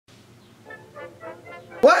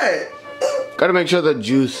What? Gotta make sure they're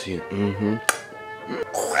juicy.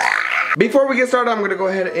 Before we get started, I'm gonna go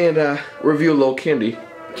ahead and review a little candy.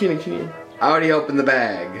 Candy. I already opened the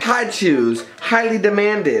bag. High Chews, highly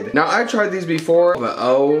demanded. Now I tried these before, but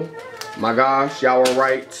oh my gosh, y'all were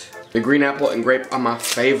right. The green apple and grape are my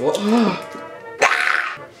favorite.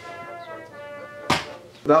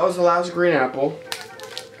 That was the last green apple.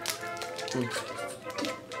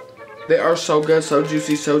 They are so good, so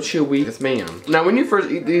juicy, so chewy. Yes, ma'am. Now, when you first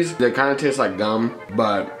eat these, they kind of taste like gum,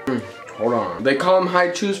 but hold on. They call them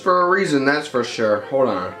High Chews for a reason, that's for sure. Hold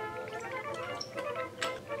on.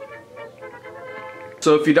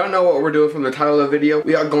 So if you don't know what we're doing from the title of the video,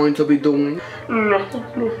 we are going to be doing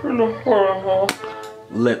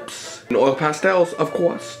lips and oil pastels, of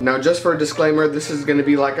course. Now, just for a disclaimer, this is going to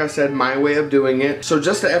be, like I said, my way of doing it. So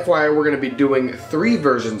just to FYI, we're going to be doing 3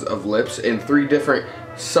 versions of lips in 3 different,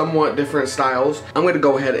 somewhat different styles. I'm going to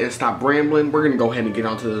go ahead and stop rambling. We're going to go ahead and get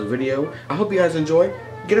onto the video. I hope you guys enjoy.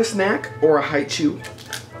 Get a snack or a High Chew.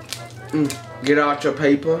 Get out your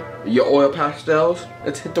paper, your oil pastels.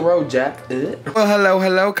 Let's hit the road, Jack. Well,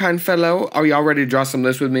 hello, kind fellow. Are y'all ready to draw some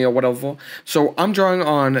lips with me or whatever? So I'm drawing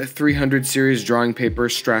on 300 series drawing paper,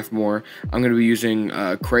 Strathmore. I'm going to be using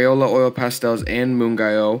Crayola oil pastels and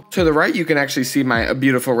Moongayo. To the right, you can actually see my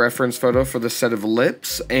beautiful reference photo for the set of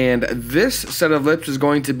lips. And this set of lips is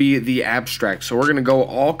going to be the abstract. So we're going to go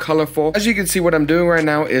all colorful. As you can see, what I'm doing right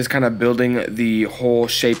now is kind of building the whole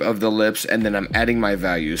shape of the lips, and then I'm adding my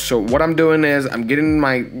values. So what I'm doing is I'm getting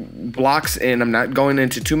my blocks in. I'm not going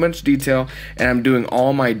into too much detail, and I'm doing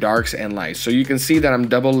all my darks and lights. So you can see that I'm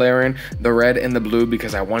double layering the red and the blue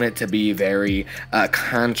because I want it to be very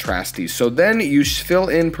contrasty. So then you fill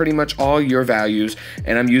in pretty much all your values,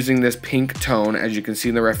 and I'm using this pink tone. As you can see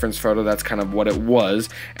in the reference photo, that's kind of what it was,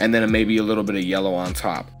 and then maybe a little bit of yellow on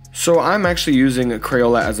top. So I'm actually using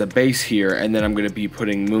Crayola as a base here, and then I'm going to be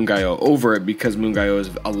putting Moongayo over it because Moongayo is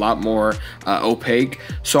a lot more opaque.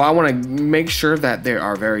 So I want to make sure that they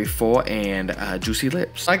are very full and juicy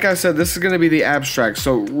lips. Like I said, this is going to be the abstract.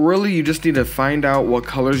 So really you just need to find out what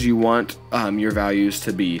colors you want your values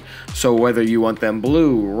to be. So whether you want them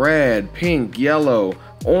blue, red, pink, yellow,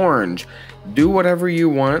 orange, do whatever you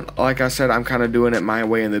want. Like I said, I'm kind of doing it my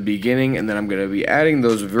way in the beginning, and then I'm going to be adding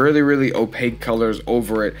those really opaque colors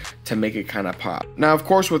over it to make it kind of pop. Now, of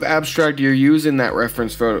course, with abstract, you're using that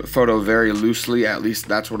reference photo very loosely. At least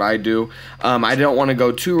that's what I do. I don't want to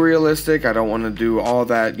go too realistic. I don't want to do all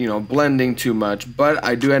that, you know, blending too much, but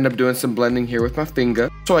I do end up doing some blending here with my finger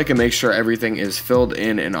so I can make sure everything is filled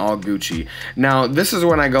in and all Gucci. Now, this is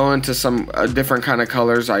when I go into some different kind of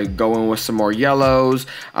colors. I go in with some more yellows.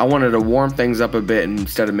 I wanted to warm things up a bit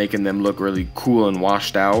instead of making them look really cool and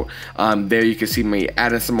washed out. There you can see me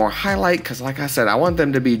adding some more highlight because, like I said, I want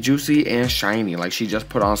them to be juicy and shiny, like she just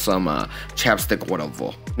put on some chapstick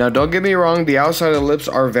whatever. Now, don't get me wrong, the outside of the lips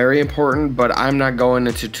are very important, but I'm not going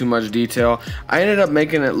into too much detail. I ended up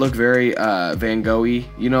making it look very Van Gogh-y,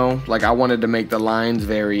 you know, like I wanted to make the lines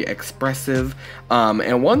very expressive.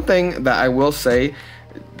 And one thing that I will say,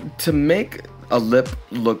 to make a lip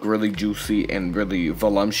look really juicy and really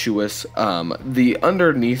voluptuous, the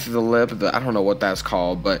underneath the lip, I don't know what that's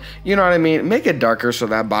called, but you know what I mean, make it darker so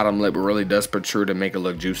that bottom lip really does protrude and make it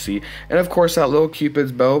look juicy. And of course, that little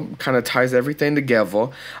cupid's bow kind of ties everything together.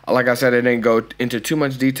 Like I said, I didn't go into too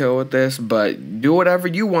much detail with this, but do whatever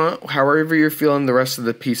you want, however you're feeling the rest of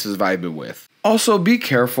the piece is vibing with. Also, be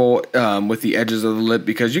careful with the edges of the lip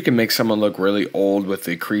because you can make someone look really old with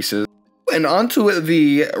the creases. And onto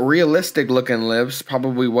the realistic looking lips,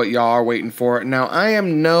 probably what y'all are waiting for. Now, I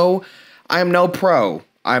am no pro.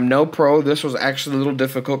 I'm no pro. This was actually a little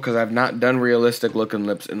difficult because I've not done realistic looking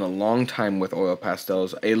lips in a long time with oil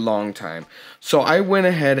pastels, a long time. So I went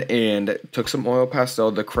ahead and took some oil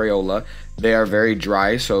pastel, the Crayola. They are very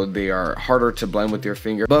dry, so they are harder to blend with your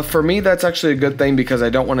finger. But for me, that's actually a good thing because I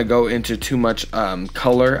don't want to go into too much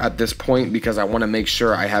color at this point because I want to make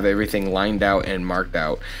sure I have everything lined out and marked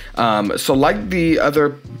out. So like the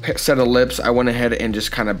other set of lips, I went ahead and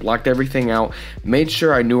just kind of blocked everything out, made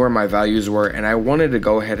sure I knew where my values were, and I wanted to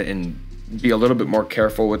go ahead and be a little bit more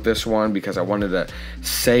careful with this one because I wanted to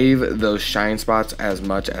save those shine spots as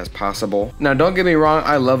much as possible. Now, don't get me wrong,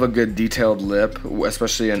 I love a good detailed lip,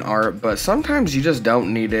 especially in art, but sometimes you just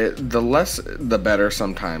don't need it. The less, the better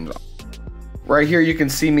sometimes. Right here, you can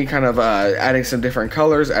see me kind of adding some different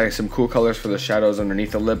colors, adding some cool colors for the shadows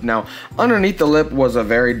underneath the lip. Now, underneath the lip was a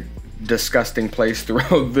very disgusting place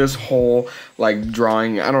throughout this whole like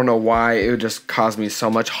drawing. I don't know why, it would just cause me so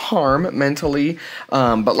much harm mentally.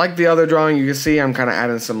 But like the other drawing, you can see I'm kind of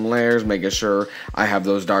adding some layers, making sure I have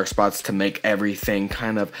those dark spots to make everything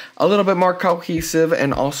kind of a little bit more cohesive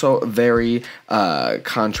and also very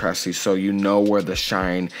contrasty, so you know where the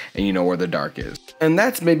shine and you know where the dark is. And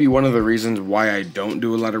that's maybe one of the reasons why I don't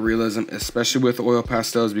do a lot of realism, especially with oil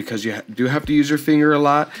pastels, because you do have to use your finger a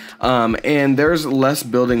lot, and there's less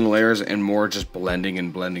building layers and more just blending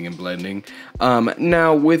and blending and blending.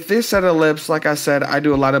 Now with this set of lips, like I said, I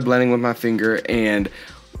do a lot of blending with my finger, and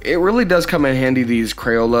it really does come in handy, these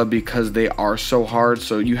Crayola, because they are so hard,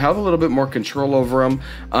 so you have a little bit more control over them.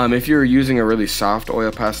 If you're using a really soft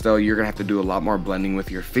oil pastel, you're gonna have to do a lot more blending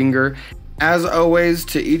with your finger. As always,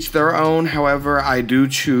 to each their own. However, I do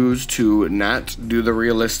choose to not do the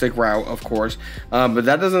realistic route, of course, but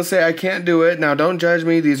that doesn't say I can't do it. Now, don't judge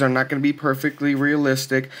me. These are not going to be perfectly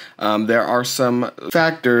realistic. There are some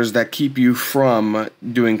factors that keep you from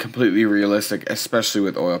doing completely realistic, especially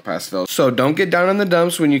with oil pastels. So don't get down in the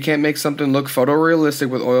dumps when you can't make something look photorealistic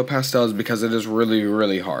with oil pastels, because it is really,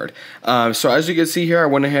 really hard. So as you can see here, I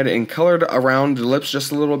went ahead and colored around the lips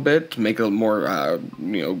just a little bit to make it more,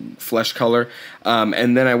 flesh color.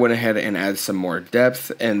 And then I went ahead and added some more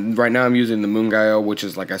depth, and right now I'm using the Moongayo, which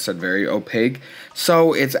is, like I said, very opaque,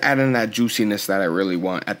 so it's adding that juiciness that I really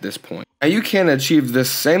want at this point. Now you can achieve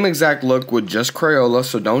this same exact look with just Crayola,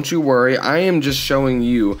 so don't you worry. I am just showing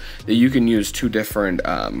you that you can use two different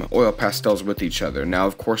oil pastels with each other. Now,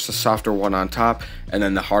 of course, the softer one on top and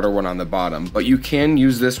then the harder one on the bottom, but you can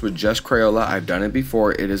use this with just Crayola. I've done it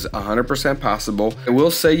before. It is 100% possible. I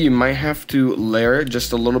will say you might have to layer it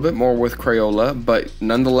just a little bit more with Crayola, but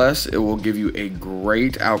nonetheless, it will give you a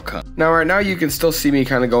great outcome. Now, right now, you can still see me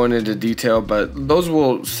kind of going into detail, but those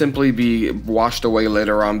will simply be washed away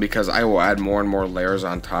later on because I will add more and more layers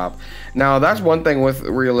on top. Now, that's one thing with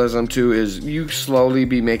realism too, is you slowly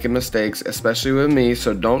be making mistakes, especially with me,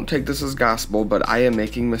 so don't take this as gospel, but I am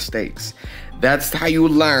making mistakes. That's how you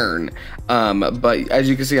learn. But as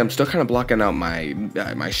you can see, I'm still kind of blocking out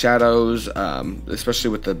my shadows, especially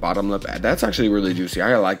with the bottom lip. That's actually really juicy.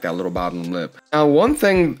 I like that little bottom lip. Now, one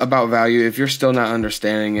thing about value, if you're still not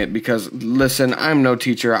understanding it, because listen, I'm no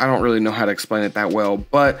teacher, I don't really know how to explain it that well,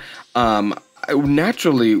 but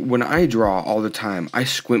naturally, when I draw all the time, I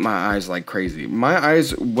squint my eyes like crazy. My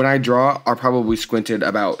eyes, when I draw, are probably squinted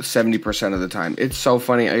about 70% of the time. It's so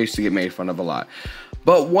funny. I used to get made fun of a lot.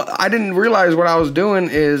 But what I didn't realize what I was doing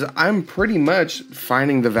is I'm pretty much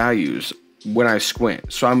finding the values when I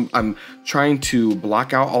squint. So I'm trying to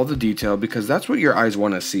block out all the detail, because that's what your eyes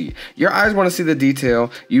want to see. Your eyes want to see the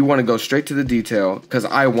detail. You want to go straight to the detail, because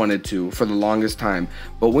I wanted to for the longest time.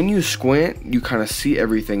 But when you squint, you kind of see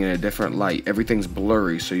everything in a different light. Everything's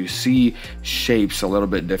blurry, so you see shapes a little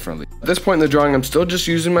bit differently. At this point in the drawing, I'm still just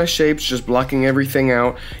using my shapes, just blocking everything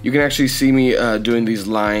out. You can actually see me doing these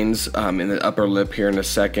lines in the upper lip here in a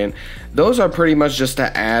second. Those are pretty much just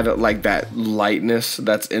to add like that lightness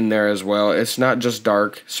that's in there as well. It's not just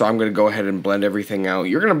dark, so I'm going to go ahead and blend everything out.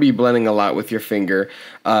 You're going to be blending a lot with your finger,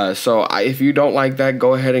 if you don't like that,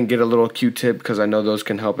 go ahead and get a little Q-tip, because I know those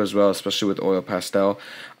can help as well, especially with oil pastel.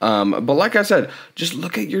 But like I said, just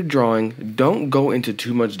look at your drawing. Don't go into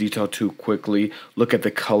too much detail too quickly. Look at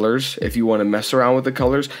the colors. If you want to mess around with the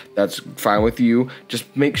colors, that's fine with you.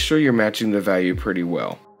 Just make sure you're matching the value pretty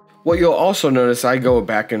well. What you'll also notice, I go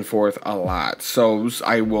back and forth a lot. So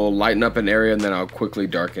I will lighten up an area and then I'll quickly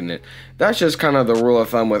darken it. That's just kind of the rule of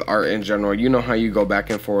thumb with art in general. You know how you go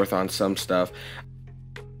back and forth on some stuff.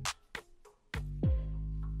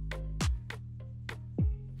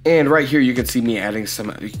 And right here you can see me adding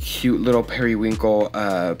some cute little periwinkle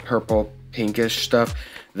purple pinkish stuff.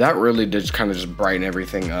 That really did kind of just brighten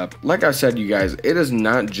everything up. Like I said, you guys, it is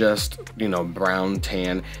not just, brown,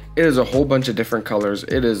 tan. It is a whole bunch of different colors.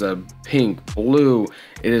 It is a pink, blue.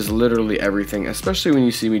 It is literally everything, especially when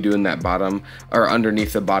you see me doing that bottom or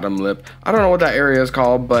underneath the bottom lip. I don't know what that area is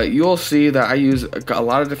called, but you'll see that I use a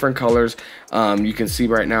lot of different colors. You can see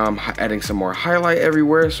right now I'm adding some more highlight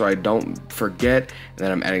everywhere so I don't forget. And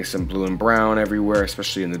then I'm adding some blue and brown everywhere,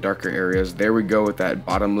 especially in the darker areas. There we go with that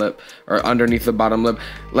bottom lip or underneath the bottom lip.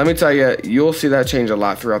 Let me tell you, you'll see that change a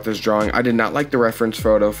lot throughout this drawing. I did not like the reference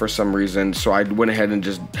photo for some reason, so I went ahead and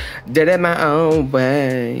just did it my own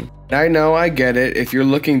way. I know, I get it. If you're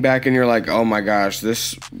looking back and you're like, oh my gosh,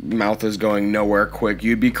 this mouth is going nowhere quick,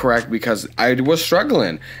 you'd be correct, because I was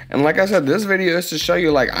struggling. And like I said, this video is to show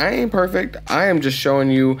you, like, I ain't perfect. I am just showing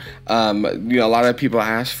you, you know, a lot of people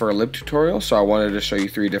ask for a lip tutorial, so I wanted to show you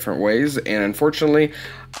 3 different ways. And unfortunately,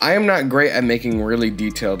 I am not great at making really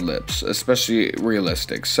detailed lips, especially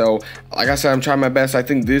realistic. So, like I said, I'm trying my best. I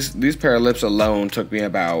think these pair of lips alone took me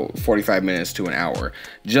about 45 minutes to an hour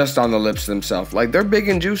just on the lips themselves. Like, they're big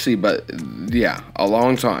and juicy, but yeah, a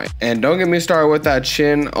long time. And don't get me started with that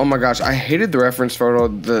chin. Oh my gosh, I hated the reference photo.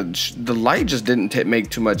 The light just didn't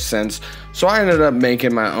make too much sense. So I ended up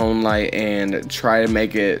making my own light and try to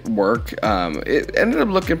make it work. It ended up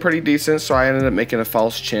looking pretty decent, so I ended up making a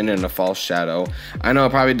false chin and a false shadow. I know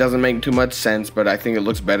it probably doesn't make too much sense, but I think it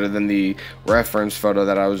looks better than the reference photo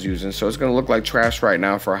that I was using. So it's gonna look like trash right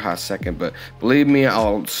now for a hot second, but believe me,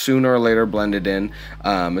 I'll sooner or later blend it in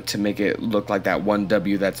to make it look like that one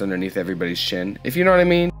W that's underneath everybody's chin, if you know what I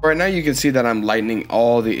mean. Right now you can see that I'm lightening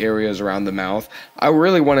all the areas around the mouth. I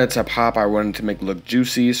really wanted to pop, I wanted to make it look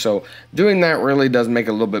juicy, so doing that really does make it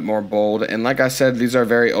a little bit more bold. And like I said, these are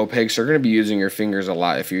very opaque, so you're going to be using your fingers a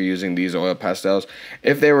lot if you're using these oil pastels.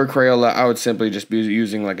 If they were Crayola, I would simply just be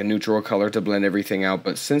using like a neutral color to blend everything out,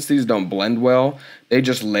 but since these don't blend well, they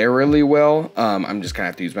just layer really well, I'm just going to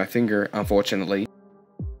have to use my finger, unfortunately.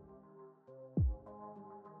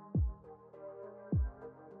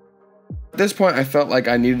 At this point, I felt like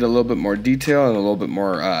I needed a little bit more detail and a little bit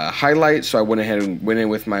more highlight, so I went ahead and went in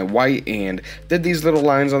with my white and did these little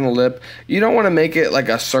lines on the lip. You don't want to make it like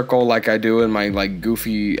a circle like I do in my like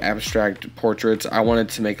goofy abstract portraits. I wanted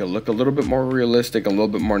to make it look a little bit more realistic, a little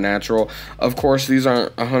bit more natural. Of course, these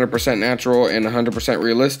aren't 100% natural and 100%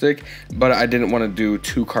 realistic, but I didn't want to do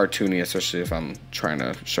too cartoony, especially if I'm trying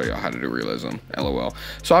to show you how to do realism, lol.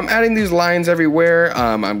 So I'm adding these lines everywhere.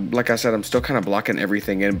 Like I said, I'm still kind of blocking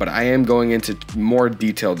everything in, but I am going into more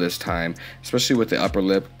detail this time, especially with the upper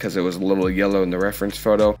lip because it was a little yellow in the reference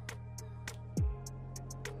photo.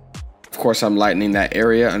 Of course, I'm lightening that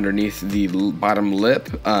area underneath the bottom lip.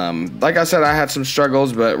 Like I said, I had some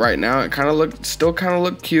struggles, but right now it still kind of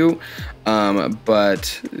looked cute,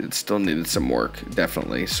 but it still needed some work,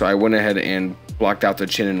 definitely. So I went ahead and blocked out the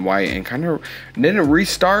chin in white and kind of didn't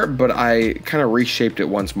restart, but I kind of reshaped it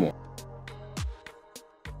once more.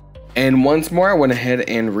 And once more, I went ahead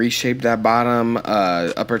and reshaped that bottom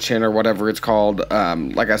upper chin or whatever it's called.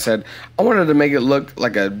 Like I said, I wanted to make it look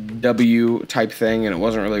like a W type thing, and it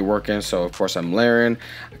wasn't really working. So of course I'm layering,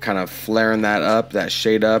 kind of flaring that up, that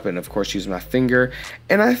shade up, and of course using my finger.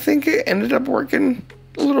 And I think it ended up working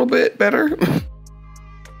a little bit better.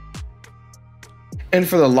 And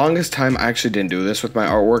for the longest time, I actually didn't do this with my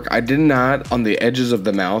artwork. I did not, on the edges of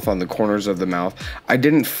the mouth, on the corners of the mouth, I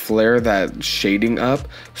didn't flare that shading up.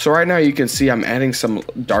 So right now you can see I'm adding some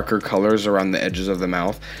darker colors around the edges of the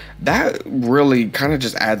mouth. That really kind of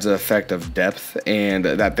just adds an effect of depth and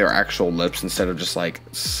that they're actual lips instead of just like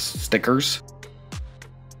stickers.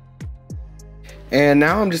 And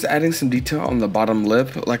now I'm just adding some detail on the bottom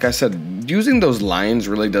lip. Like I said, using those lines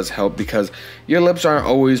really does help because your lips aren't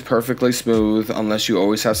always perfectly smooth unless you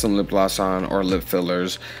always have some lip gloss on or lip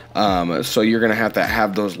fillers. So you're gonna have to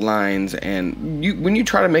have those lines, and when you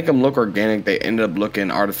try to make them look organic, they end up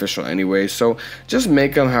looking artificial anyway. So just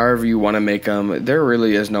make them however you want to make them. There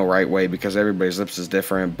really is no right way because everybody's lips is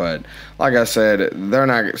different. But like I said, they're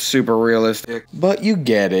not super realistic, but you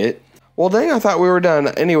get it. Well, dang, I thought we were done.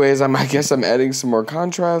 Anyways, I guess I'm adding some more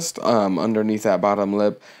contrast underneath that bottom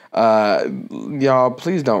lip. Y'all,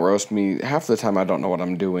 please don't roast me. Half the time I don't know what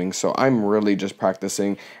I'm doing, so I'm really just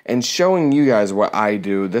practicing and showing you guys what I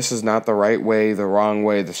do. This is not the right way, the wrong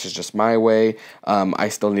way. This is just my way. I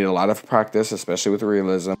still need a lot of practice, especially with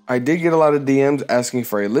realism. I did get a lot of DMs asking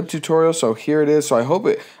for a lip tutorial, so here it is. So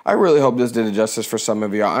I really hope this did it justice for some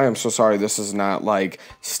of y'all. I am so sorry this is not like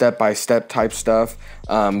step-by-step type stuff,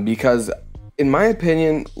 because in my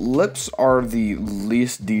opinion, lips are the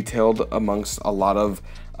least detailed amongst a lot of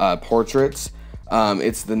portraits.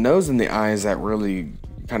 It's the nose and the eyes that really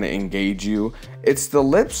kind of engage you. It's the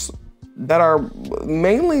lips that are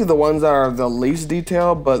mainly the ones that are the least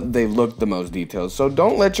detailed, but they look the most detailed. So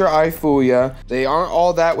don't let your eye fool ya. They aren't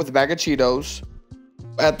all that with a bag of Cheetos.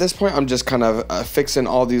 At this point, I'm just kind of fixing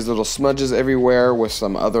all these little smudges everywhere with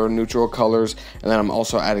some other neutral colors, and then I'm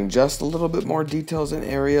also adding just a little bit more details in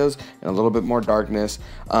areas and a little bit more darkness.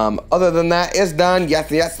 Other than that, it's done.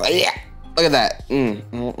 Yes, yes, yeah. Look at that.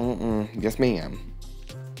 Yes, ma'am.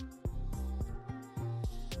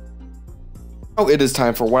 Now it is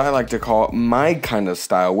time for what I like to call my kind of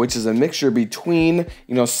style, which is a mixture between,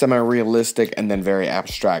 you know, semi-realistic and then very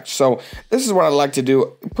abstract. So this is what I like to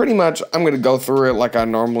do. Pretty much, I'm going to go through it like I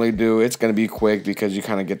normally do. It's going to be quick because you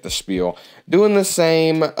kind of get the spiel. Doing the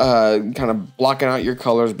same, kind of blocking out your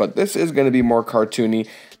colors, but this is going to be more cartoony.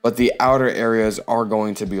 But the outer areas are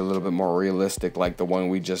going to be a little bit more realistic, like the one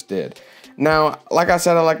we just did. Now, like I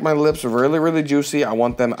said, I like my lips really, really juicy. I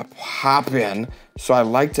want them popping. So I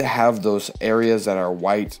like to have those areas that are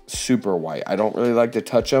white, super white. I don't really like to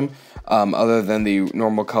touch them other than the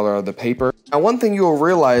normal color of the paper. Now, one thing you will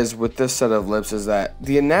realize with this set of lips is that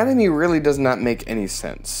the anatomy really does not make any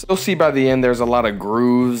sense. You'll see by the end there's a lot of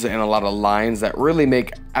grooves and a lot of lines that really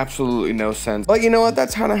make absolutely no sense. But you know what?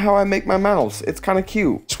 That's kind of how I make my mouths. It's kind of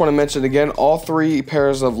cute. Just want to mention again, all three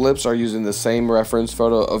pairs of lips are using the same reference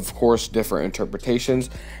photo, of course, different interpretations.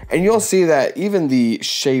 And you'll see that even the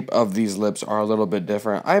shape of these lips are a little bit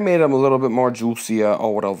different. I made them a little bit more juicier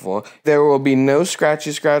or whatever. There will be no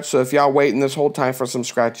scratchy scratch, so if y'all waiting this whole time for some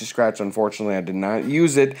scratchy scratch, unfortunately I did not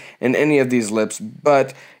use it in any of these lips,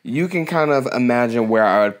 but you can kind of imagine where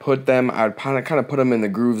I would put them. I would kind of put them in the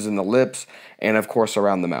grooves in the lips and of course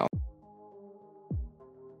around the mouth.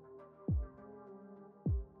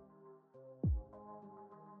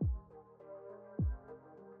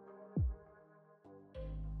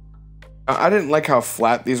 I didn't like how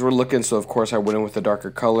flat these were looking, so of course I went in with a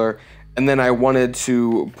darker color. And then I wanted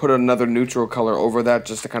to put another neutral color over that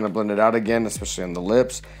just to kind of blend it out again, especially on the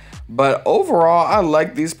lips. But overall, I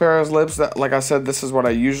like these pair of lips. That, like I said, this is what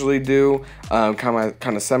I usually do. Kind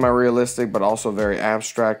of semi-realistic, but also very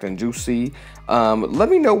abstract and juicy. Let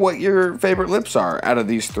me know what your favorite lips are out of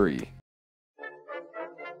these three.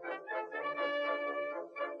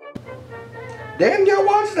 Damn, y'all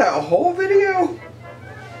watched that whole video?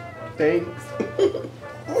 Thanks.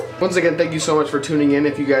 Once again, thank you so much for tuning in.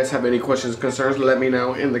 If you guys have any questions, concerns, let me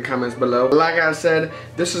know in the comments below. Like I said,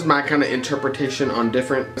 this is my kind of interpretation on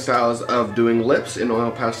different styles of doing lips in oil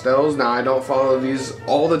pastels. Now, I don't follow these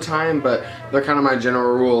all the time, but they're kind of my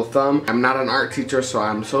general rule of thumb. I'm not an art teacher, so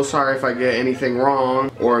I'm so sorry if I get anything wrong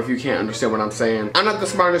or if you can't understand what I'm saying. I'm not the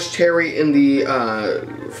smartest cherry in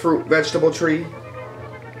the fruit vegetable tree.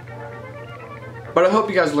 But I hope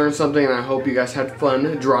you guys learned something and I hope you guys had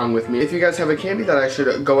fun drawing with me. If you guys have a candy that I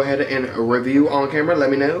should go ahead and review on camera, let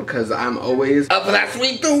me know, because I'm always up for that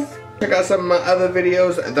sweet tooth. Check out some of my other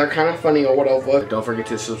videos. They're kind of funny or whatever. Don't forget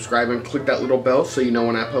to subscribe and click that little bell so you know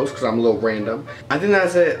when I post, because I'm a little random. I think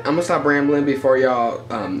that's it. I'm going to stop rambling before y'all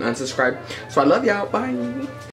unsubscribe. So I love y'all. Bye.